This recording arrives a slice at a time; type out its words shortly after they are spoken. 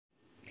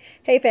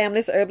Hey family,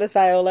 it's Herbalist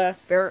Viola.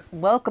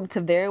 Welcome to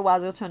Very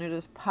Wise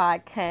Alternatives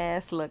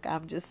podcast. Look,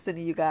 I'm just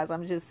sending you guys,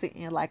 I'm just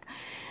sitting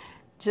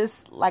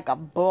just like a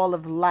ball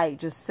of light,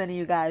 just sending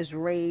you guys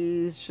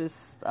rays,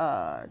 just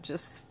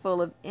full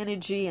of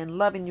energy and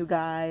loving you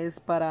guys.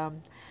 But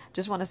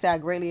just want to say I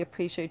greatly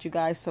appreciate you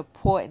guys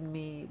supporting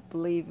me.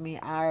 Believe me,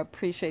 I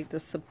appreciate the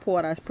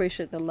support. I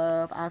appreciate the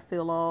love. I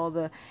feel all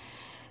the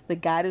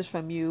guidance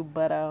from you.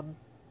 But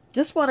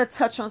just want to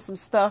touch on some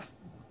stuff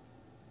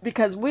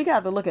because we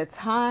got to look at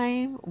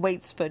time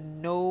waits for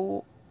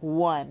no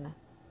one.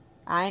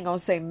 I ain't gonna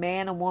say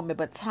man or woman,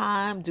 but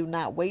time do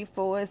not wait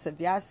for us. If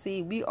y'all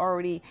see, we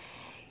already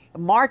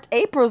March,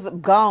 April's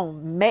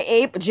gone. May,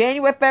 April,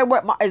 January,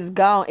 February is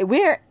gone.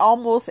 We're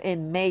almost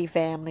in May,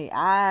 family.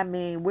 I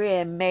mean,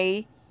 we're in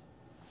May,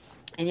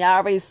 and y'all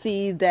already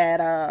see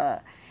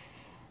that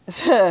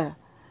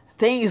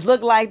things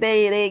look like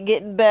they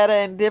getting better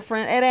and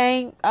different. It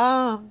ain't.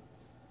 I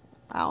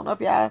don't know if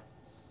y'all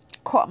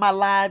caught my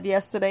live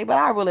yesterday, but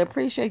I really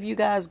appreciate if you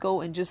guys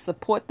go and just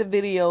support the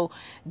video.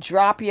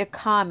 Drop your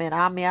comment.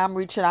 I'm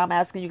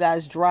asking you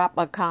guys, drop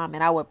a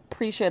comment. I would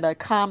appreciate a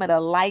comment, a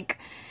like,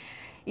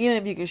 even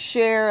if you could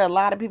share. A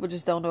lot of people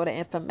just don't know the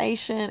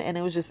information, and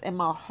it was just in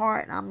my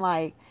heart, and I'm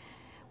like,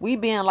 we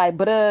being like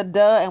duh,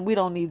 and we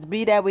don't need to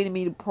be that. We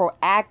need to be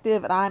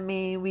proactive, and I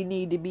mean, we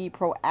need to be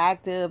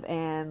proactive.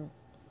 And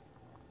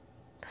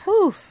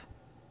whew,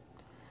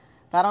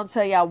 if I don't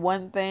tell y'all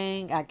one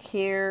thing, I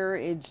care.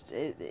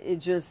 It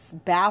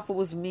just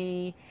baffles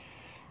me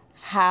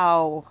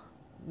how,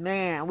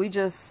 man,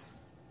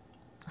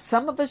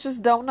 some of us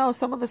just don't know.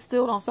 Some of us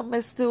still don't. Some of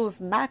us still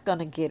is not going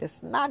to get it.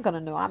 It's not going to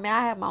know. I mean,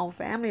 I have my own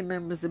family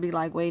members to be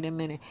like, wait a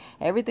minute,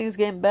 everything's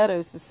getting better.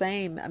 It's the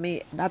same. I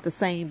mean, not the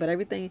same, but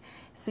everything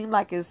seems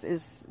like it's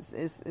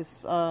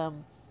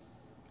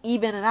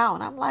evening out.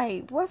 And I'm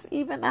like, what's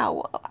even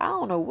out? I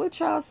don't know what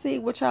y'all see,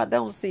 what y'all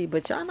don't see,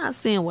 but y'all not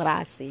seeing what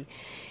I see.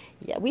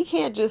 Yeah, we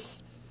can't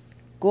just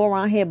go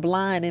around here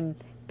blind and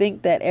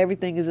think that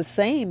everything is the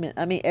same.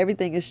 I mean,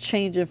 everything is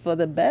changing for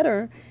the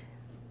better,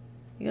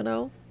 you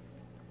know.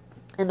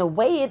 And the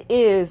way it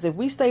is, if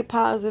we stay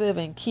positive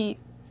and keep,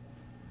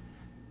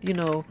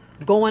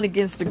 going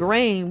against the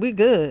grain, we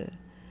good.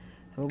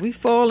 If we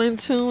fall in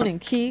tune and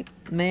keep,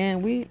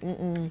 man, we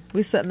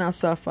setting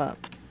ourselves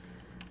up.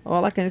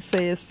 All I can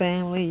say is,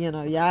 family,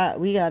 y'all,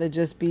 we gotta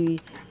just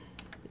be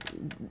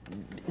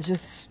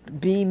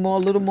more, a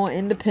little more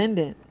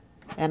independent.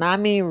 And I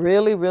mean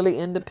really, really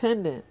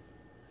independent.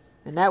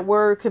 And that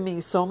word can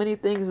mean so many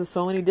things to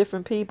so many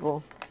different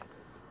people.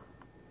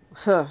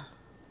 Let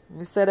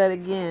me say that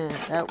again.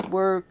 That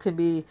word could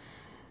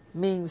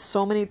mean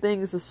so many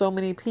things to so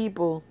many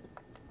people.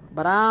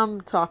 But I'm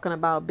talking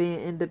about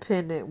being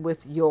independent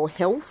with your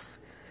health,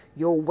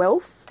 your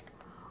wealth,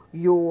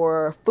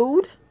 your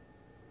food.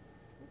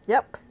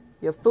 Yep,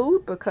 your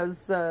food,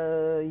 because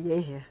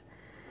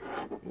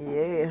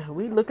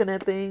we looking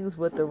at things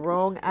with the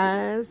wrong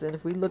eyes, and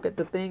if we look at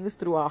the things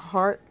through our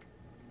heart,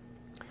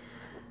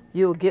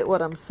 you'll get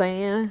what I'm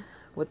saying,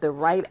 with the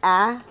right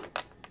eye.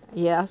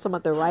 Yeah, I'm talking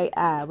about the right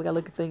eye. We gotta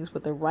look at things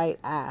with the right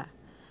eye.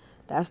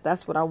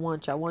 That's what I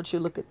want you. I want you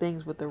to look at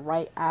things with the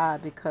right eye,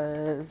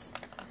 because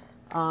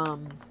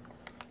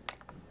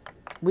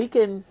we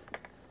can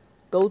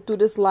go through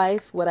this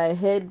life with our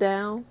head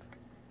down,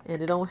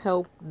 and it won't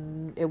help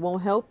you. It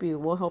won't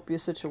help your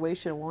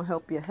situation. It won't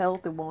help your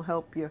health. It won't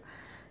help your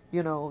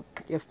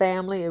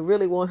family. It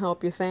really won't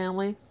help your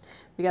family.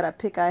 We got to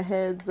pick our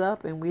heads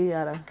up, and we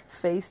got to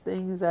face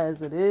things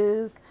as it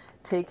is.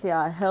 Take care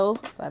of our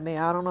health. I mean,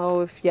 I don't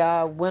know if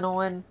y'all went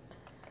on,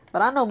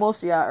 but I know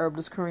most of y'all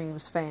Herbalist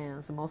Kareem's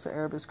fans, and most of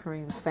Herbalist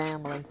Kareem's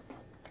family.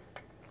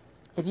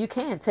 If you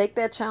can, take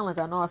that challenge.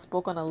 I know I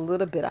spoke on a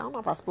little bit. I don't know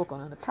if I spoke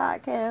on the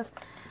podcast.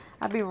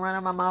 I've been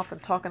running my mouth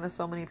and talking to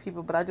so many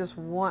people, but I just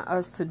want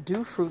us to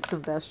do fruits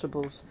and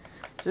vegetables.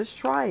 Just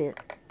try it.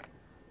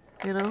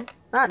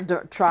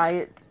 Not try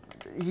it.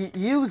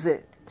 Use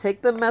it.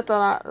 Take the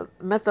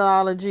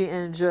methodology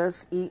and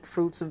just eat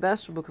fruits and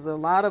vegetables, because a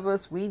lot of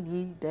us, we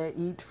need to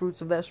eat fruits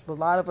and vegetables. A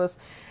lot of us,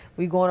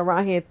 we going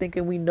around here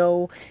thinking we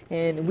know,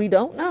 and we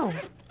don't know.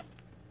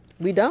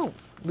 We don't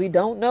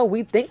know.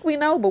 We think we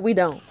know, but we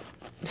don't.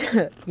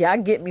 Y'all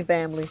get me,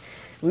 family.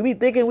 We be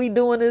thinking we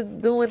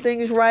doing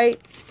things right,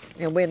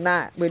 and we're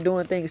not. We're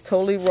doing things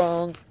totally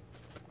wrong.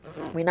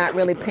 We're not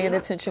really paying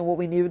attention what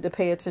we need to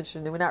pay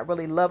attention, and we're not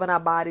really loving our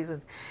bodies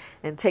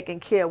and taking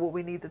care of what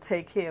we need to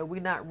take care of.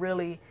 We're not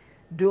really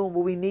doing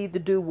what we need to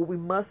do, what we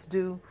must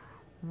do,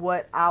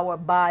 what our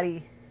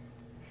body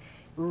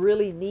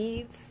really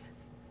needs.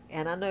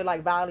 And I know,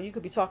 like, Violet, you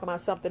could be talking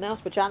about something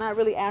else, but y'all not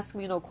really asking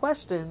me no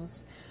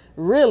questions,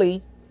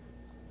 really,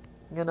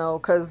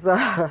 because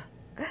y'all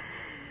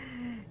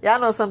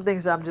know some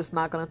things I'm just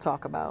not going to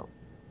talk about.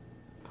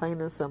 Plain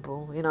and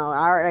simple. I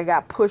already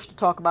got pushed to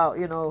talk about,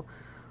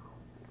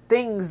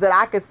 things that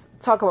I could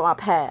talk about my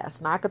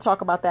past. Now, I could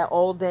talk about that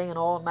all day and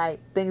all night.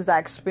 Things I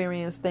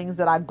experienced, things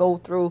that I go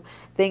through,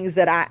 things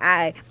that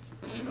I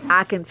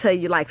can tell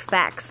you, like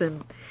facts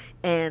and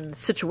and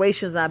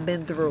situations I've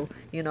been through,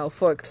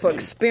 for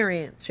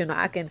experience,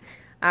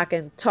 I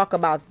can talk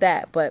about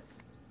that.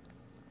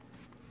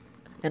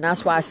 And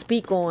that's why I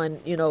speak on,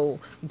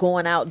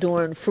 going out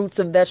doing fruits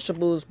and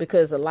vegetables,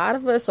 because a lot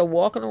of us are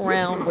walking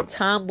around with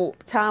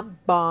time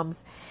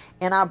bombs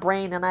in our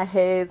brain and our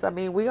heads. I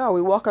mean,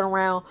 we're walking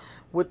around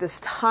with this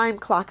time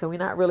clock and we're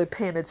not really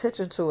paying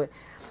attention to it.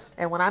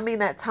 And when I mean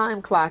that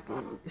time clock,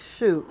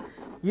 shoot,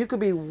 you could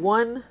be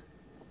one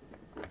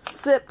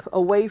sip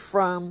away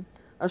from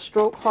a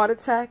stroke, heart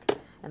attack,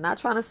 and not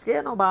trying to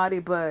scare nobody.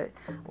 But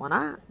when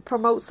I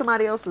promote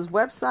somebody else's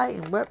website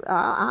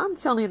I'm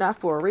telling you that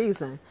for a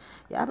reason.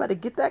 Yeah, I better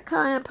get that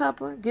cayenne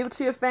pepper, give it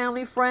to your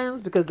family, friends,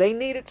 because they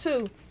need it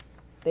too.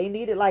 They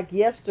need it like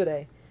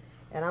yesterday.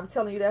 And I'm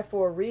telling you that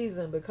for a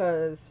reason,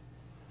 because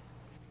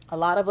a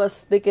lot of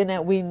us thinking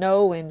that we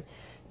know and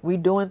we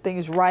doing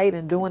things right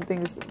and doing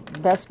things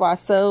best for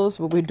ourselves,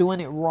 but we're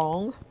doing it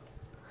wrong.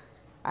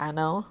 I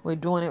know we're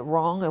doing it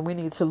wrong, and we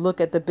need to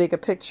look at the bigger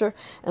picture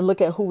and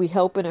look at who we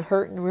helping and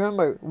hurting.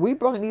 Remember, we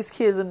brought these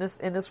kids in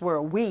this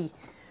world. We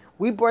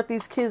brought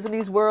these kids in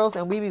these worlds,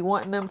 and we be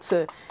wanting them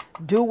to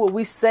do what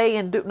we say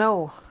and do.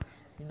 No,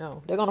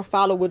 they're gonna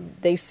follow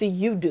what they see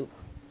you do.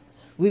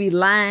 We be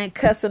lying,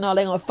 cussing, all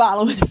they gonna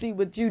follow and see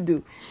what you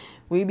do.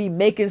 We be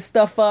making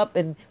stuff up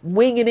and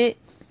winging it,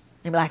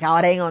 and be like,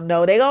 oh, they ain't gonna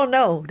know. They gonna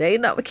know. They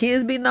know.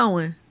 Kids be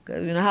knowing.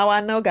 Because you know how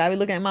I know? God, we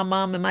look at my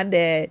mom and my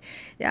dad.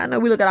 Yeah, I know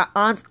we look at our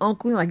aunts,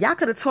 uncles. Like, y'all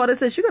could have taught us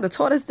this. You could have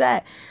taught us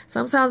that.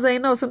 Sometimes they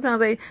know. Sometimes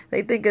they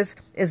think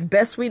it's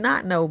best we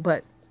not know.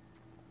 But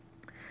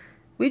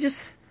we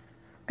just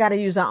got to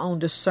use our own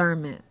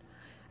discernment.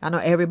 I know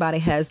everybody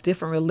has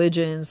different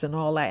religions and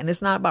all that. And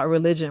it's not about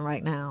religion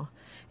right now.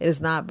 It is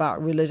not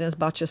about religion. It's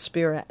about your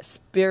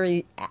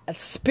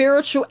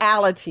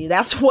spirituality.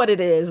 That's what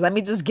it is. Let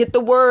me just get the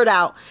word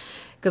out.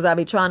 Because I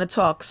be trying to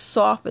talk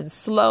soft and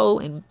slow,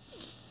 and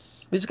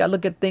we just got to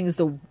look at things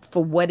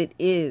for what it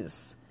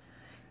is.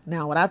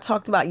 Now, what I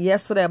talked about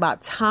yesterday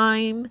about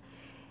time,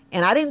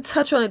 and I didn't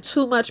touch on it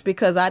too much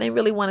because I didn't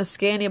really want to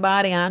scare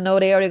anybody. And I know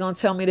they already going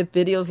to tell me the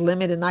video's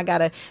limited and I got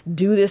to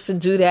do this and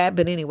do that.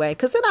 But anyway,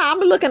 because I'm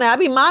looking at, I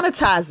be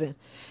monetizing.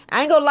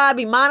 I ain't gonna lie, I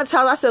be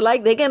monetized. I said,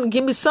 like, they can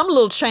give me some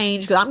little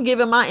change because I'm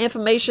giving my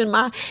information,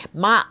 my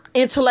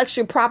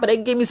intellectual property. They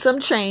can give me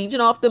some change,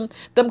 off them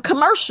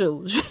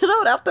commercials,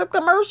 off them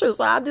commercials.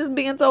 So I'm just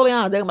being totally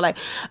honest. They're gonna be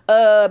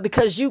like,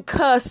 because you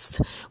cussed,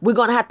 we're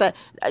gonna have to,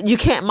 you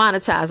can't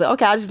monetize it.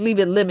 Okay, I'll just leave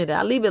it limited.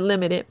 I'll leave it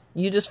limited.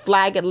 You just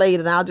flag it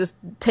later and I'll just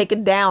take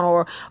it down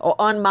or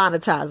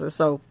unmonetize it.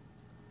 So,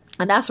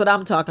 and that's what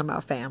I'm talking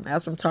about, fam.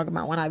 That's what I'm talking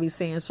about when I be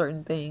seeing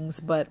certain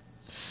things. But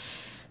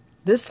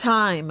this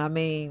time, I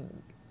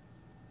mean,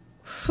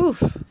 whew.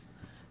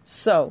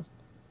 So,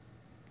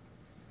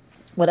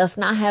 with us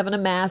not having a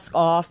mask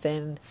off,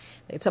 and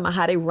they talking about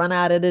how they run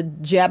out of the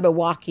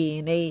Jabberwocky,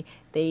 and they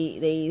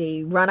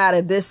run out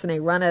of this and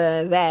they run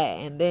out of that,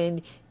 and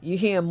then you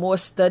hear more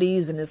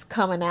studies and it's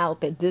coming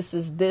out that this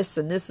is this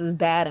and this is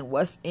that and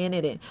what's in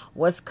it and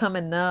what's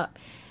coming up.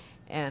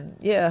 And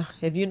yeah,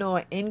 if you know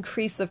an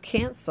increase of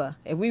cancer,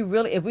 if we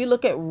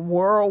look at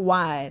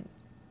worldwide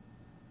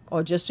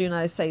or just the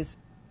United States,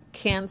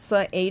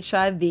 cancer,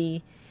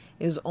 HIV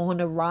is on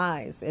the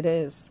rise. It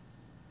is.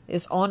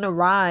 It's on the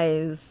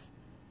rise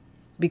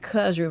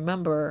because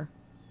remember,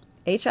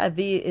 HIV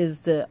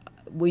is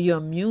where your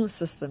immune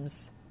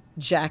system's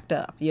jacked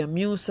up. Your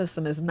immune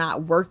system is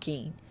not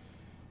working.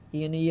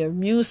 Your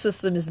immune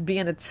system is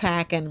being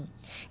attacked, and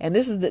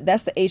that's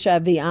the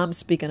HIV I'm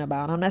speaking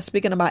about. I'm not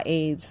speaking about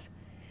AIDS.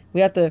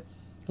 We have to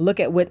look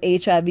at what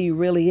HIV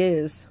really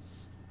is,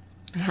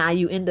 how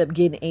you end up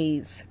getting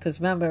AIDS. Because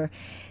remember,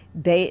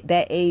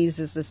 that AIDS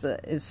is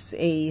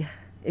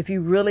if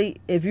you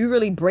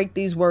really break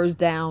these words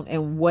down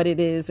and what it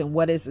is and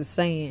what it's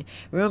saying,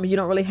 remember, you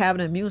don't really have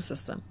an immune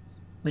system.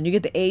 When you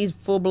get the AIDS,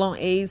 full-blown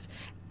AIDS,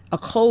 a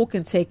cold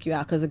can take you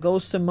out because it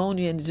goes to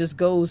pneumonia and your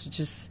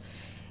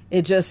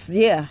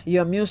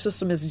immune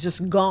system is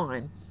just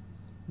gone.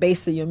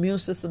 Basically, your immune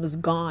system is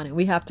gone, and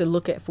we have to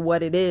look at for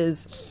what it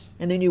is.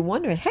 And then you're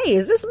wondering, hey,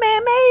 is this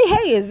man-made?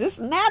 Hey, is this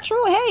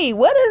natural? Hey,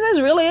 what is this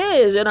really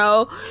is,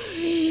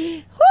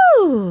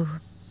 Whew.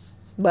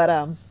 But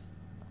I'm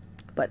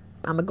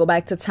going to go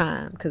back to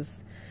time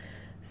because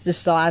it's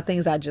just a lot of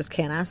things I just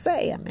cannot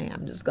say. I mean,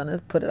 I'm just going to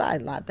put it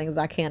out. A lot of things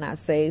I cannot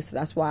say. So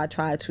that's why I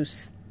try to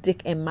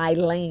stick in my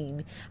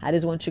lane. I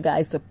just want you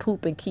guys to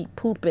poop and keep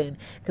pooping.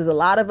 Because a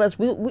lot of us,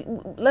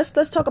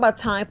 let's talk about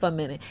time for a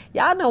minute.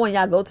 Y'all know when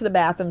y'all go to the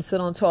bathroom, sit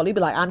on the toilet, you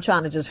be like, I'm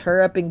trying to just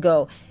hurry up and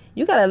go.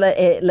 You got to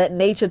let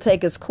nature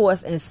take its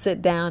course and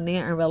sit down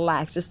there and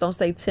relax. Just don't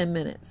stay 10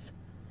 minutes.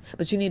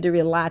 But you need to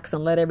relax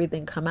and let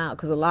everything come out.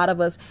 Because a lot of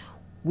us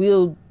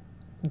will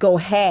go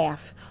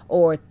half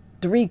or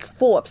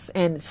 3/4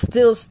 and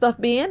still stuff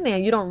be in there.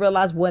 You don't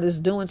realize what it's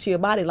doing to your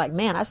body. Like,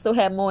 man, I still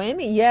have more in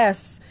me.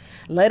 Yes,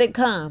 let it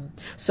come.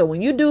 So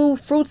when you do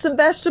fruits and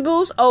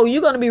vegetables,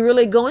 you're going to be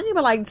really going. You'll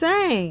be like,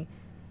 dang,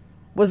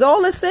 was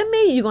all this in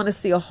me? You're going to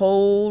see a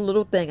whole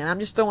little thing. And I'm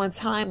just throwing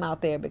time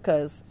out there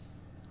because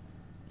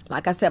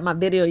Like I said, my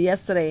video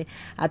yesterday,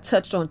 I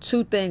touched on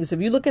two things.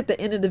 If you look at the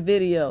end of the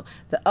video,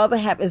 the other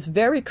half is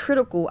very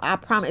critical. I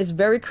promise it's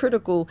very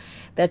critical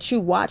that you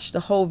watch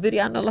the whole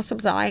video. I know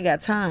sometimes I ain't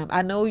got time.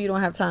 I know you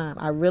don't have time.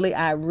 I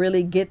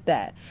really get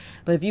that.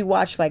 But if you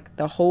watch like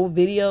the whole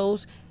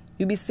videos,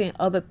 you'll be seeing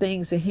other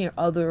things and hear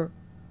other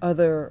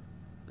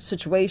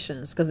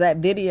situations. Because that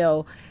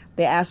video,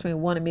 they asked me,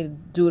 wanted me to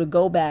do the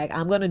go bag.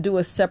 I'm going to do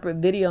a separate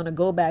video on the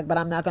go bag, but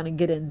I'm not going to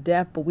get in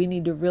depth. But we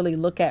need to really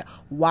look at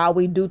why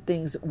we do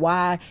things,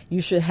 why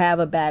you should have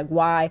a bag,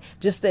 why,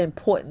 just the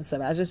importance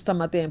of it. I was just talking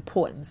about the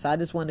importance. So I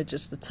just wanted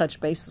just to touch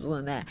bases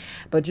on that.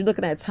 But you're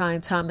looking at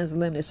time is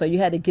limited. So you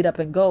had to get up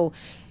and go.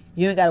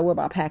 You ain't got to worry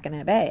about packing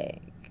that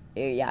bag.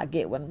 Y'all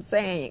get what I'm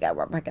saying? You got to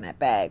worry about packing that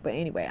bag. But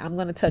anyway, I'm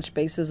going to touch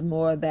bases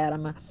more of that.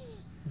 I'm going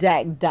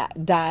to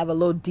dive a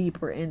little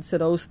deeper into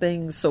those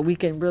things so we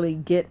can really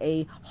get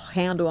a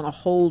handle and a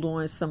hold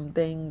on some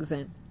things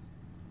and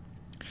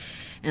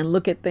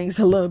look at things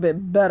a little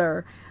bit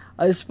better.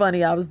 It's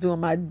funny, I was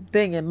doing my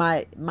thing and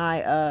my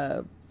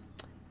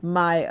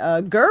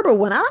Gerber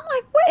went out. I'm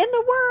like, what in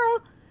the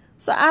world?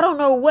 So I don't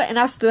know what, and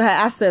I still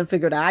haven't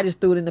figured it out. I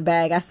just threw it in the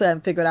bag. I still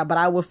haven't figured it out, but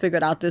I will figure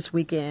it out this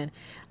weekend.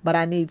 But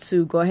I need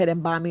to go ahead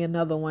and buy me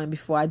another one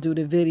before I do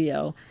the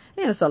video.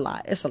 And it's a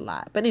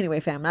lot. But anyway,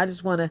 family, I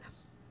just want to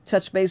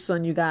touch base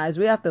on you guys.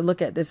 We have to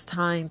look at this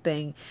time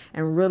thing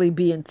and really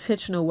be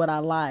intentional with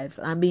our lives.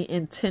 I'm being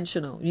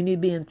intentional. You need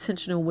to be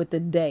intentional with the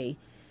day.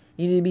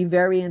 You need to be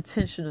very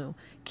intentional.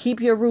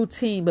 Keep your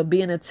routine, but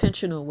being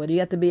intentional with it. You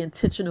have to be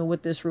intentional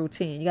with this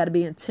routine. You got to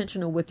be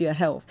intentional with your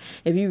health.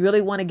 If you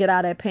really want to get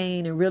out of that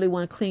pain and really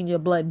want to clean your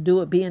blood,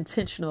 do it. Be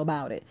intentional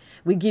about it.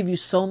 We give you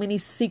so many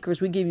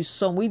secrets. We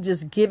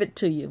just give it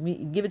to you. We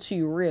give it to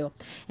you real.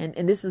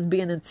 And this is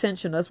being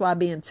intentional. That's why I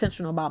be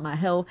intentional about my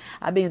health.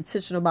 I be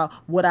intentional about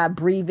what I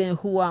breathe in,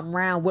 who I'm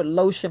around, what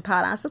lotion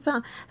powder.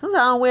 Sometimes I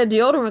don't wear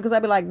deodorant because I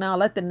be like, no,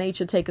 let the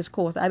nature take its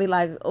course. I be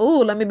like, oh,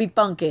 let me be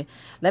funky.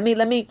 Let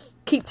me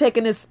keep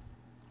taking this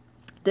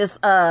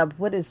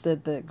what is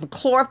the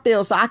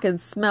chlorophyll so I can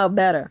smell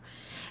better.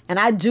 And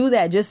I do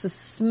that just to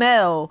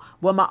smell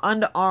when my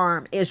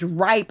underarm is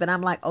ripe. And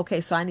I'm like,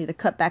 okay, so I need to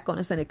cut back on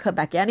this. I need to cut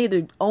back. I need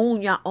to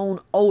own your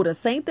own odor.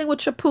 Same thing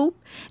with your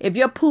poop. If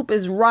your poop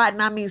is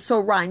rotten, I mean, so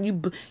rotten,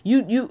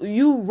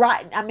 you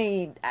rotten. I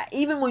mean,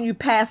 even when you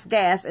pass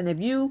gas and if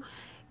you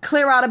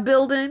clear out a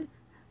building,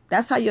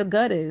 that's how your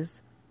gut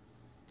is.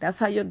 That's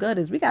how your gut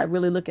is. We got to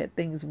really look at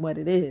things what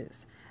it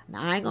is.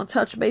 Now, I ain't going to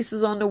touch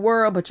bases on the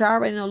world, but you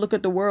already know, look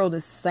at the world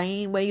the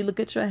same way you look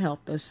at your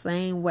health, the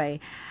same way.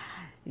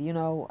 You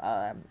know,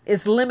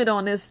 it's limit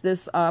on this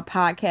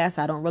podcast.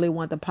 I don't really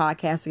want the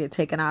podcast to get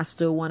taken out. I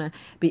still want to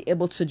be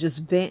able to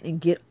just vent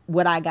and get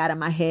what I got in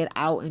my head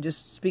out and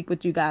just speak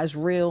with you guys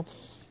real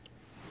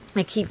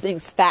and keep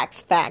things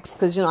facts,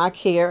 because, you know, I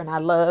care and I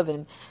love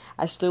and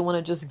I still want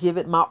to just give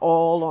it my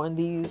all on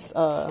these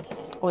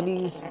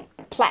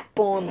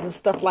platforms and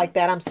stuff like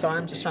that. I'm sorry,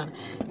 I'm just trying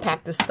to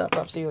pack this stuff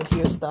up so you'll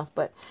hear stuff.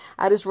 But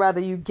I just rather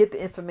you get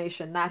the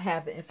information, not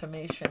have the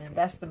information. And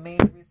that's the main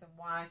reason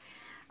why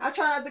I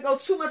try not to go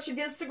too much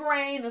against the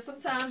grain. And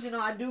sometimes, you know,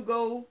 I do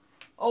go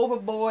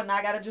overboard and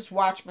I got to just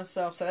watch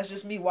myself. So that's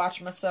just me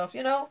watching myself.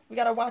 You know, we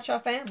got to watch our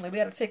family. We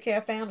got to take care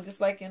of family. Just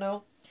like, you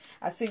know,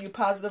 I send you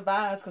positive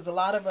vibes because a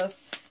lot of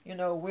us, you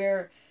know,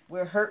 we're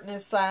hurting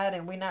inside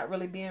and we're not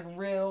really being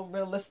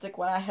realistic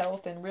with our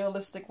health and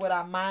realistic with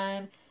our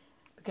mind.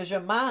 Because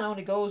your mind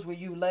only goes where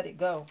you let it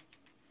go.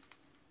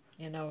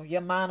 You know,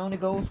 your mind only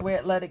goes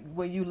where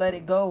you let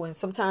it go. And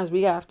sometimes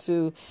we have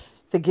to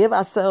forgive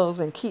ourselves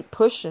and keep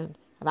pushing.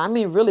 And I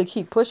mean really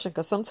keep pushing,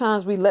 because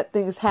sometimes we let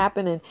things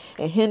happen and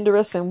hinder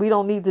us, and we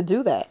don't need to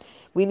do that.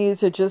 We need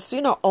to just,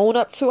 you know, own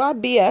up to our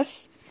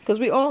BS. Because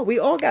we all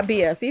got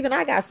BS. Even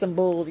I got some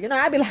bull. You know,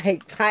 I'd be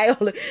like,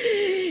 Viola,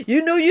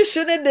 you knew you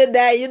shouldn't have did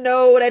that. You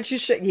know that you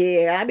should.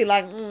 Yeah, I'd be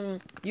like,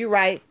 you're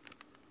right.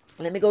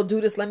 Let me go do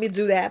this. Let me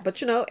do that.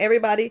 But, you know,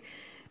 everybody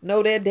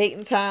know their date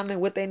and time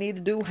and what they need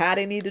to do, how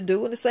they need to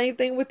do. And the same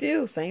thing with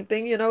you. Same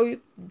thing, you know,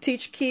 you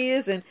teach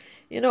kids and,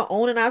 you know,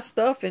 owning our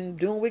stuff and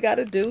doing what we got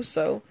to do.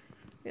 So,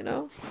 you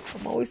know,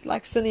 I'm always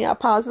like sending out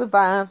positive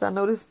vibes. I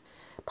know this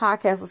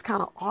podcast is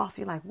kind of off.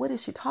 You're like, what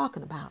is she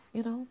talking about?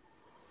 You know,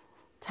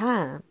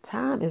 time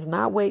is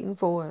not waiting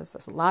for us.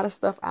 There's a lot of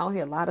stuff out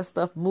here, a lot of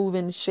stuff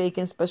moving,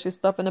 shaking, especially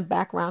stuff in the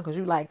background. Because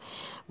you're like,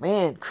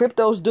 man,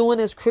 crypto's doing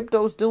this,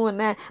 crypto's doing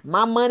that.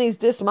 My money's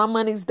this, my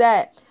money's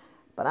that.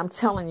 But I'm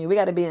telling you, we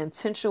got to be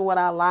intentional with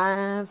our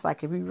lives.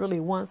 Like, if you really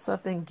want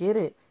something, get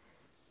it.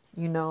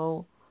 You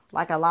know,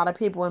 like a lot of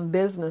people in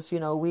business, you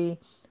know, we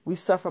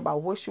suffer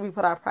about what should we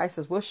put our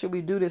prices? What should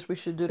we do this? We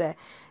should do that.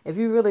 If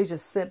you really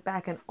just sit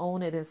back and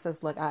own it and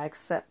says, look, I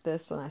accept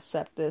this and I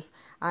accept this.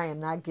 I am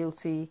not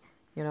guilty.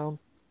 You know,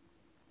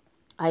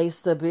 I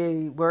used to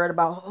be worried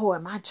about, oh,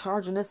 am I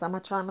charging this? Am I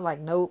trying to, like,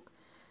 nope.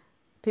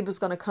 People that's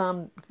going to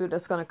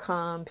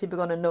come. People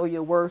going to know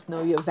your worth,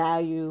 know your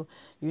value.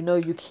 You know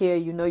you care.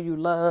 You know you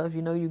love.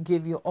 You know you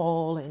give your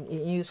all. And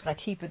you just got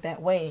to keep it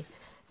that way.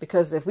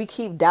 Because if we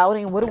keep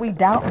doubting, what are we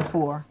doubting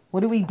for?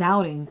 What are we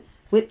doubting?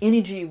 what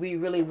energy we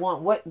really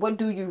want. What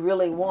do you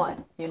really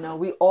want?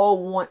 We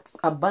all want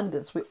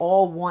abundance. We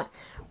all want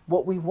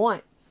what we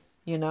want,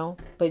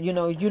 but you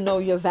know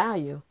your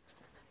value.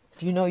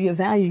 If you know your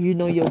value, you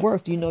know your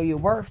worth. You know your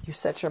worth, you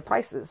set your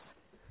prices.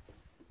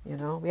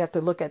 We have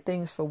to look at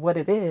things for what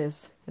it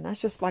is. And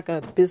that's just like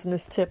a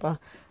business tip. I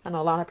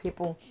know a lot of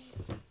people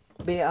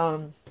be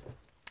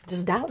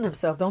just doubting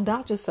themselves. Don't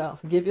doubt yourself.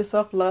 Give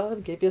yourself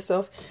love. Give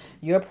yourself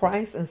your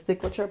price and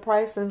stick with your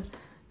price and,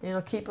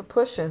 keep it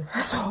pushing.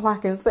 That's all I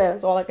can say.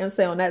 That's all I can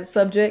say on that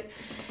subject.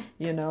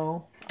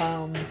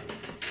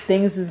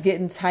 Things is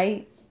getting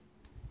tight.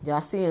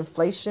 Y'all see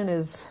inflation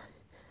is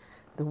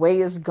the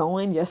way it's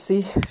going. You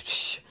see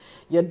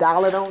your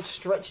dollar don't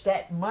stretch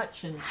that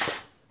much. And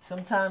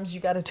sometimes you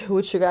got to do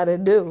what you got to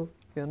do.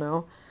 I'm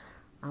going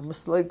to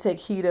slowly take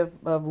heed of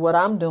what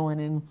I'm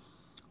doing and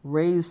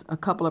raise a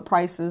couple of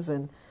prices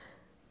and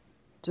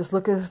just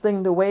look at this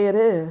thing the way it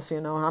is.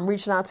 I'm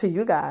reaching out to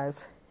you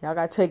guys. Y'all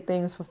got to take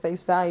things for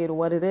face value to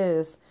what it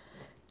is.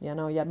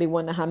 Y'all be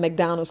wondering how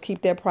McDonald's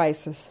keep their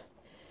prices.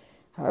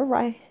 All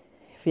right.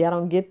 If y'all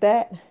don't get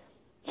that,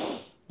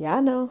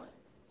 y'all know.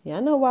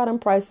 Y'all know why them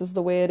prices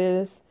the way it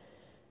is.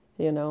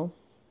 But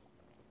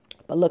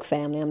look,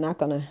 family, I'm not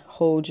going to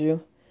hold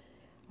you.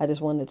 I just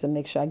wanted to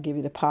make sure I give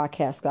you the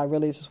podcast. I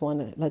really just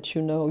want to let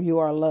you know you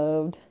are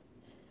loved.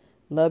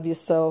 Love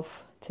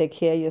yourself. Take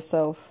care of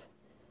yourself.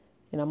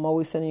 I'm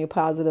always sending you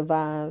positive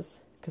vibes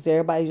because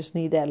everybody just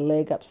need that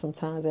leg up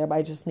sometimes.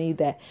 Everybody just need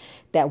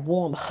that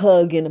warm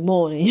hug in the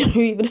morning.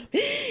 Even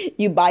if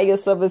you by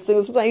yourself and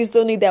single, sometimes you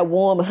still need that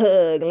warm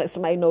hug and let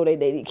somebody know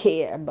they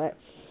care. But,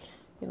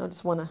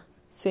 just want to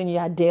send you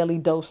our daily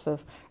dose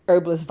of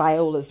Herbalist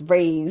Viola's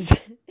rays.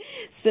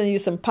 Send you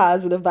some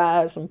positive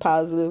vibes, some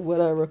positive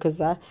whatever, because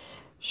I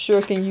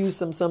sure can use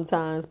some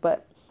sometimes.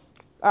 But,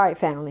 all right,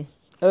 family.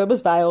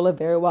 Herbalist Viola,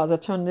 very well. As I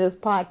turn to this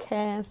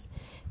podcast.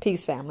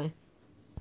 Peace, family.